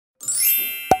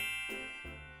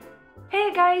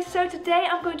Hey guys, so today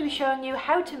I'm going to be showing you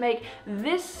how to make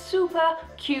this super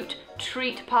cute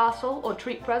treat parcel or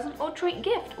treat present or treat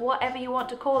gift, whatever you want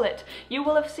to call it. You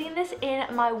will have seen this in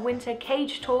my winter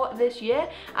cage tour this year,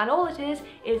 and all it is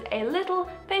a little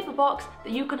paper box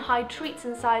that you can hide treats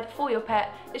inside for your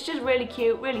pet. It's just really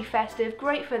cute, really festive,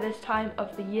 great for this time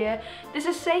of the year. This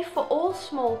is safe for all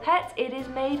small pets. It is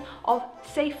made of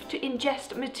safe to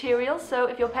ingest material, so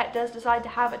if your pet does decide to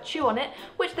have a chew on it,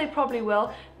 which they probably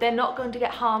will, they're not going to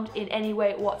get harmed in any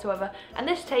way whatsoever. And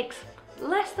this takes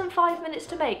less than 5 minutes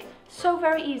to make, so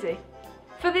very easy.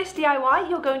 For this DIY,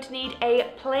 you're going to need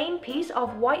a plain piece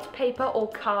of white paper or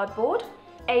cardboard,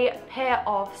 a pair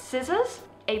of scissors,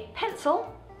 a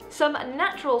pencil, some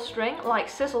natural string like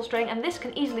sisal string, and this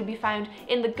can easily be found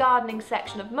in the gardening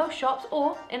section of most shops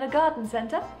or in a garden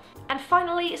centre. And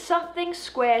finally, something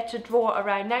square to draw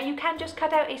around. Now you can just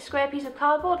cut out a square piece of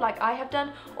cardboard like I have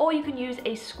done, or you can use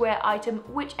a square item,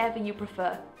 whichever you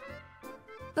prefer.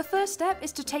 The first step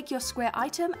is to take your square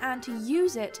item and to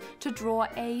use it to draw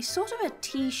a sort of a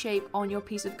T shape on your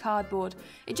piece of cardboard.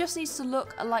 It just needs to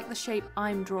look like the shape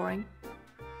I'm drawing.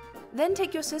 Then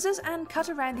take your scissors and cut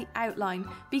around the outline.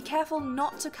 Be careful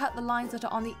not to cut the lines that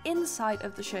are on the inside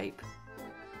of the shape.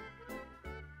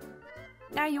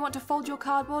 Now you want to fold your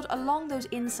cardboard along those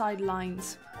inside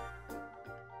lines.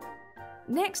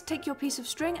 Next, take your piece of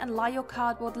string and lie your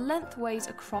cardboard lengthways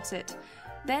across it.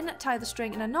 Then tie the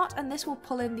string in a knot, and this will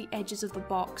pull in the edges of the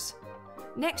box.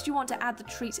 Next, you want to add the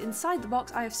treats inside the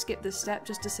box. I have skipped this step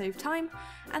just to save time.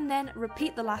 And then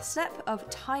repeat the last step of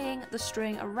tying the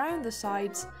string around the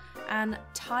sides and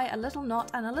tie a little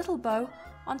knot and a little bow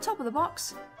on top of the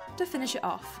box to finish it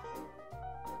off.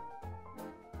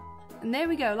 And there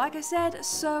we go, like I said,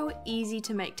 so easy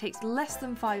to make, takes less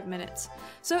than 5 minutes.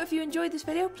 So if you enjoyed this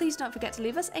video, please don't forget to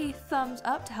leave us a thumbs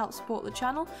up to help support the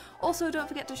channel. Also, don't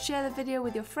forget to share the video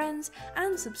with your friends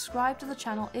and subscribe to the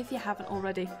channel if you haven't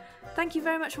already. Thank you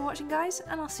very much for watching guys,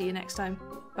 and I'll see you next time.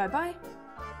 Bye bye!